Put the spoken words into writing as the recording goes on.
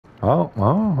Oh,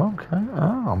 okay.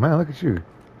 Oh, man, look at you.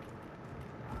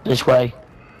 This way.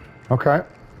 Okay.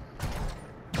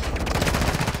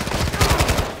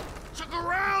 Look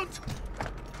around.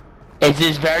 It's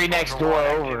this very next door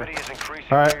over. Activity is increasing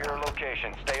All right. near your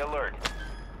location. Stay alert.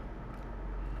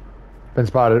 Been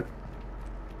spotted.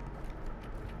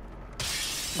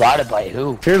 Spotted by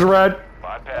who? Here's red.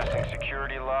 Bypassing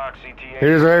security lock. CTA.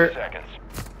 Here's 30 right.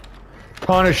 seconds.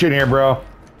 Ton of shit in here, bro.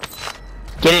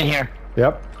 Get in here.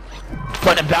 Yep.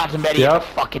 Putting a bouncing Betty Yep. in the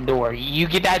fucking door. You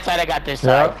get that side, I got this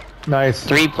side. Yep. Nice.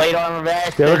 3 plate armor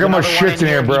vest. Yeah, look There's how much another one shit's in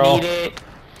here, if you bro. need it.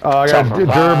 I got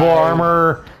Self-revive. durable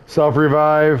armor,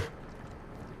 self-revive.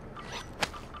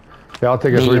 Yeah, I'll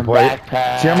take a 3 Medium plate.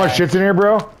 backpack. See how much shit's in here,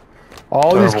 bro?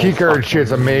 All these Durable keycard fucking-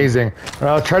 shit's amazing. And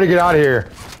I'll try to get out of here.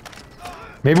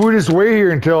 Maybe we just wait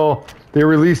here until they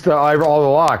release all the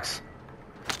locks.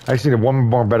 I just need one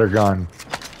more better gun.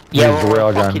 Yeah, Use the we're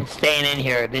railgun. fucking staying in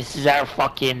here. This is our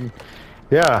fucking...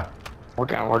 Yeah. We're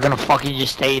gonna fucking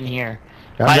just stay in here.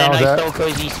 I'm Find a down with nice that. little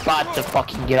cozy spot to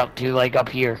fucking get up to, like up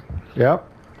here. Yep.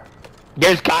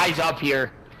 There's guys up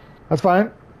here. That's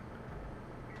fine.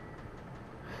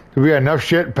 We got enough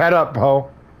shit. Pad up,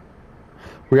 ho.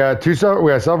 We got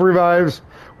self revives.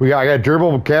 I got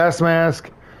durable cast mask.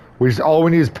 All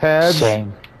we need is pads.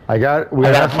 Same. We got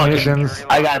enough munitions.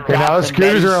 I got Okay, now the Bouncing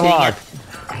scooters Betty are sitting unlocked.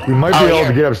 We might be Oh, able here.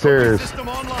 to get upstairs. System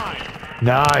online.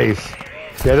 Nice.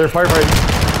 Yeah, they're firefighting.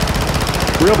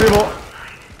 Real people.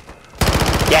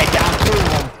 Yeah, down 2 of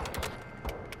them.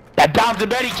 That Bouncing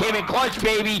Betty came in clutch,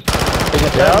 baby. There's a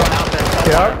third Yep. one out there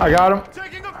somewhere. Yep, I got him.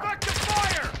 Taking effective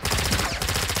fire.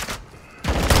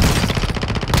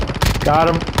 Got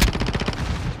him.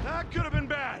 That could have been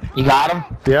bad. You got him?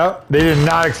 Yep. They did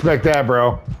not expect that,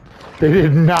 bro. They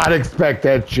did not expect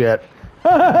that shit.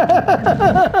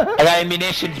 I got a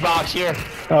munitions box here.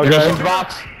 Okay. Munitions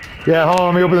box. Yeah, hold on.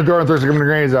 Let me open the door and throw some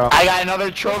grenades out. I got another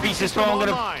trophy system. I'm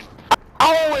gonna. Online.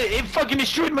 Oh, it fucking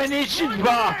destroyed my munitions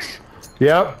box.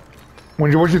 Yep.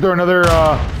 Once you throw another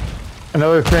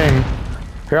thing.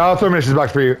 Here, I'll throw a munitions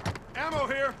box for you. Ammo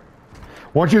here.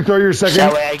 Once you throw your That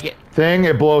second way I get. thing,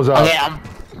 it blows up. Okay, I'm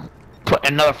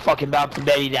putting another fucking Bouncing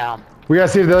Betty down. We gotta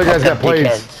see if the other guys got Fucking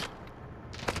plates. dickheads.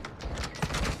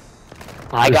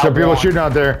 I There's got some people one. shooting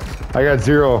out there. I got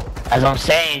 0. As I'm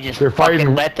saying, just They're fucking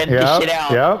fighting. let them Yep, get shit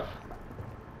out. Yep.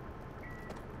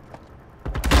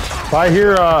 If I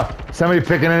hear somebody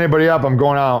picking anybody up, I'm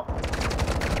going out.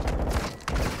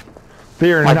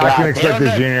 They are My not God, gonna they expect don't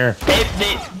this, know- Junior.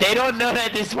 They don't know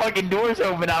that this fucking door's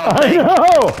open. I don't I think.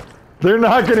 know. They're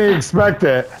not gonna expect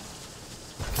it.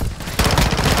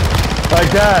 Like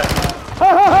that.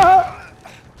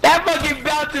 That fucking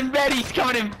Bouncing Betty's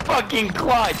coming in fucking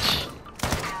clutch.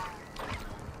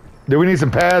 Do we need some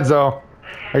pads though?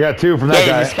 I got 2 from that Hey,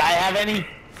 guy. does this guy have any?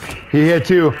 He hit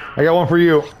 2. I got 1 for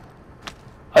you.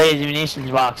 Oh, here's a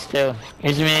munitions box too.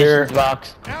 Here's a Here. munitions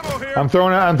box. Ammo here. I'm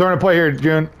throwing a play here,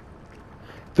 June.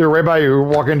 Threw it right by you.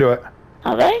 Walk into it.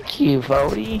 Oh, thank you,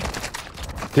 Fody.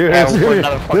 Dude, Yeah, this, we'll put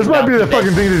another this fucking might be the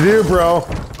Bouncing fucking thing to do, bro.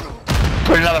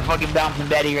 Put another fucking Bouncing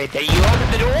Betty right there. You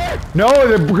opened the door? No,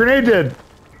 the grenade did.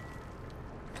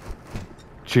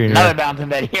 Junior. Another Bouncing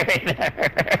Betty right there.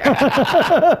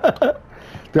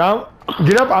 Down.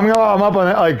 Get up. I'm up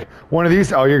on like one of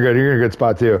these. Oh, you're good. You're in a good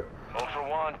spot too. Ultra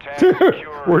One, tag Dude,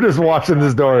 secure. we're just watching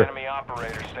this door. Enemy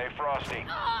operator, stay frosty.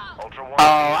 Ultra One.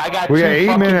 Oh, I got We 2 got 8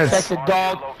 fucking minutes. sets of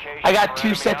dog. I got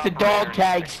 2 sets of dog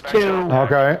tags too.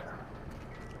 Okay.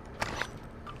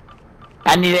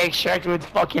 I need to extract with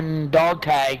fucking dog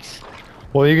tags.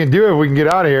 Well, you can do it if we can get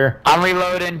out of here. I'm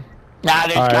reloading. Nah,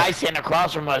 there's All right. guys sitting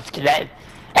across from us. 'Cause that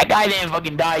guy didn't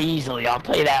fucking die easily. I'll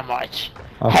tell you that much.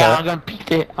 Okay. Hey, I'm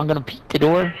gonna peek the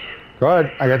door. Go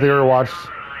ahead. I got the door watch.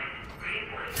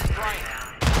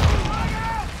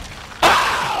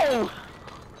 Ow!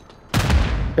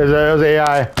 It was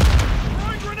AI.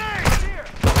 Throwing grenades here.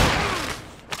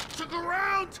 Look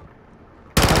around.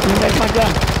 Where's my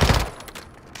gun?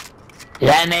 Is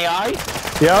that an AI?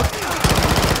 Yep.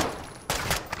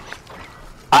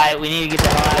 Alright, we need to get the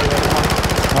hell out of here.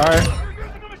 All right.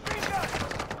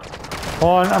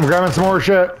 Hold on. I'm grabbing some more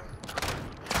shit.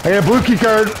 I got a blue key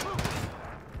card. I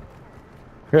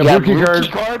got You a got blue key blue card. key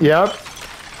card? Yep.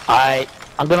 Alright,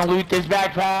 I'm gonna loot this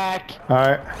backpack. All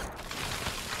right.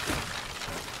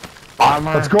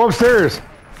 Armor. Let's go upstairs.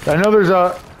 I know there's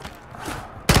a.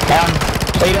 Down.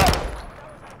 Plate up.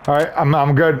 All right.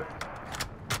 I'm good.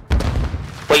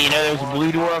 Wait, you know there's a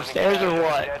blue door upstairs or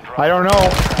what? I don't know,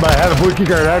 but I have a blue key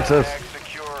card access. Tag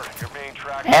secure. You're being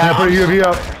tracked. Can I put a UAV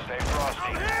up? Stay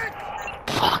frosty.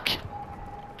 Fuck.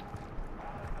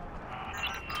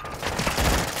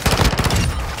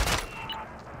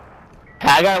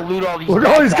 How I gotta loot all these. Look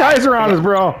at all these backpacks. guys around us,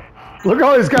 bro. Look at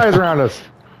all these guys around us.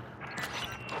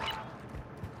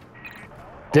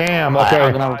 Damn, I'm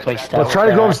okay. gonna replace that. Let's try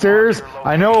to go upstairs.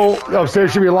 I know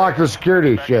upstairs should be locked for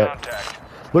security shit. Contact.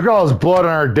 Look at all this blood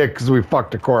on our dick because we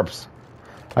fucked a corpse.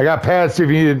 I got pads if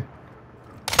you need it.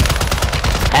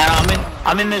 And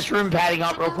I'm in this room padding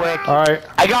up real quick. Alright.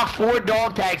 I got 4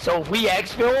 dog tags, so if we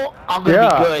exfil, I'm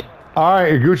gonna be good.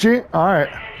 Alright, Gucci. Alright.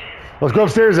 Let's go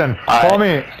upstairs then. All Follow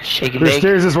right. me. Shake and There's bake.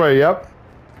 stairs this way, yep.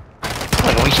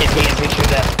 Like, we should take a picture of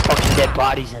that fucking dead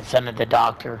bodies and send it to the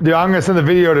doctor. Dude, I'm gonna send the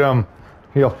video to him.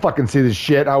 He'll fucking see this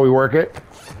shit, how we work it.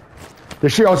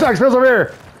 This shit. Oh, X-Pills over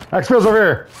here. X-Pills over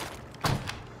here.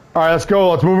 Alright, let's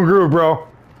go. Let's move and groove, bro.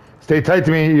 Stay tight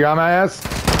to me. You got my ass?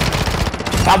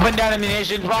 I'm putting down a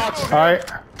munitions box. Alright.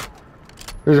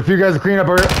 There's a few guys to clean up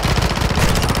here.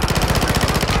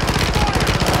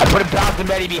 I put a bouncing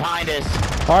Betty behind us.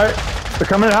 Alright. They're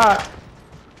coming in hot.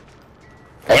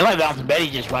 Hey, my bouncing Betty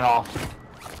just went off.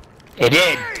 It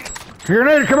did.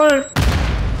 Grenade, come on.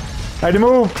 I had to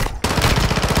move.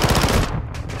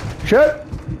 Shit.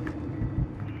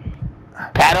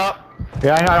 Pad up.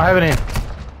 Yeah, I don't have any.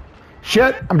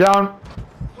 Shit, I'm down.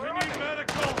 We need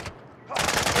medical.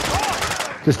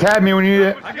 Just tab me when you need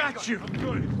it. I got you. I'm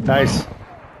good. Nice.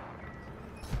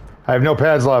 I have no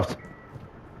pads left.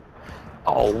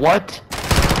 Oh, what?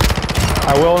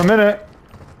 I will in a minute.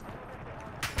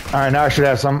 Alright, now I should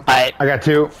have some. Alright. I got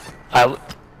 2.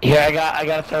 Here, I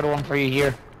got a third one for you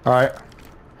here. Alright.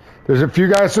 There's a few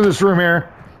guys through this room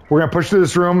here. We're gonna push through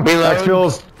this room. Reload.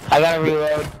 X-Pills. I gotta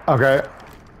reload. Okay.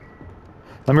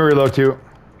 Let me reload too.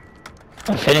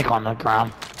 A Finnick on the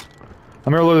ground. Let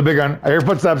me reload the big gun. I hear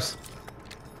footsteps.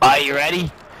 Alright, you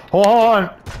ready? Hold on.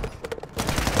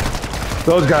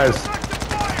 Those guys.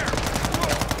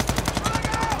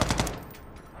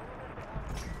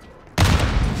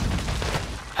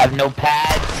 I have no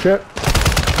pads. Shit.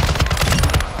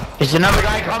 Is another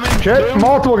guy coming? Shit. too?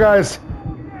 Multiple guys.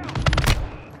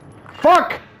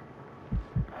 Fuck.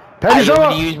 Patty, You show want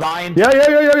up. me to use mine?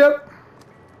 Yeah.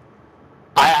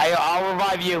 I'll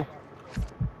revive you.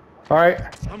 Alright.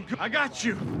 I'm good. I got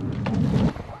you.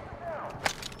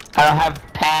 I don't have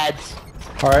pads.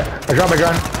 Alright. I dropped my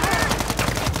gun.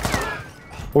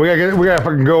 We gotta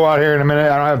fucking go out here in a minute.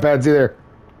 I don't have pads either.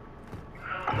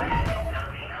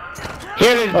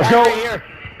 Here it is. Let's right go. Right here.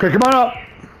 Okay, come on up.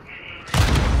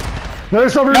 No,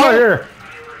 there's somebody No. right here.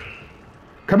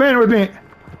 Come in with me.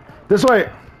 This way.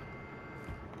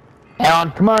 Hang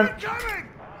on. Come on. Coming.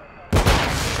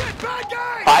 Shit, bad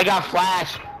guy. I got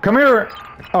flash. Come here.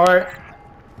 Alright.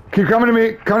 Keep coming to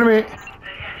me. Come to me.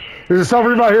 There's a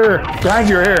self-revive here. Behind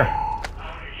you, right here.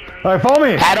 Alright, follow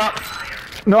me. Pad up.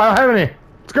 No, I don't have any.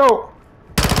 Let's go.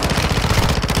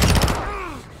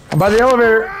 I'm by the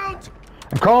elevator. Round.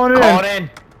 I'm calling it Call in. it in.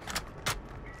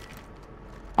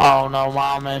 Oh no,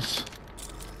 Mamas.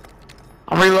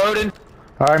 I'm reloading.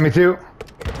 Alright, me too.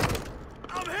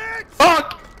 I'm hit.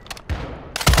 Fuck!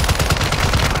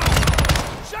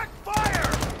 Check fire.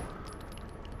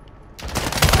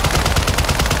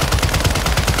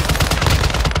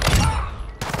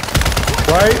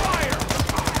 Right?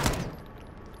 Fire.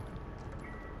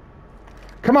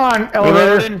 Come on,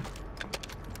 elevator. Reloading.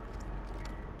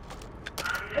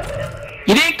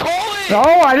 You didn't call it! No,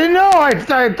 I didn't know.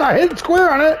 I hit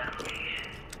square on it.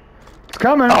 It's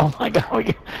coming. Oh my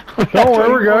god. Don't worry,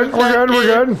 we're good.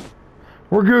 We're good.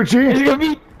 We're Gucci. It's gonna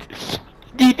be...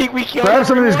 Do you think we killed Grab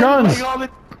some of these everyone? guns. Like all the-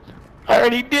 I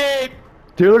already did.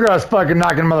 Dude, look at us fucking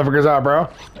knocking motherfuckers out, bro.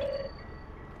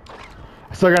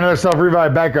 I still got another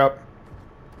self-revive backup.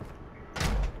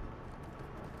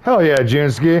 Hell yeah,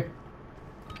 Junski.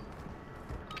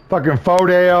 Fucking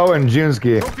Fodeo and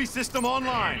Junski. Trophy system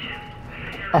online.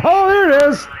 Oh, there it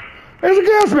is. There's a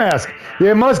gas mask.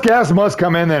 Yeah, gas must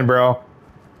come in then, bro.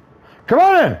 Come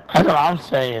on in. That's what I'm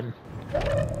saying.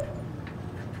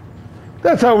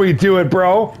 That's how we do it,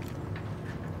 bro.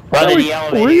 Run to Were the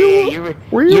elevator. you-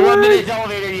 were you you run to worried? this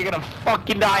elevator, you're gonna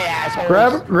fucking die, assholes.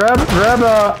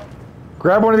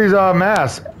 Grab one of these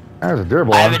masks. That's a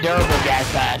durable I have a one. durable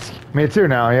gas mask. Me too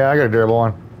now. Yeah, I got a durable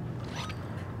one.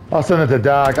 I'll send it to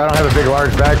Doc. I don't have a big,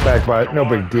 large backpack, but no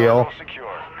big deal. Secure.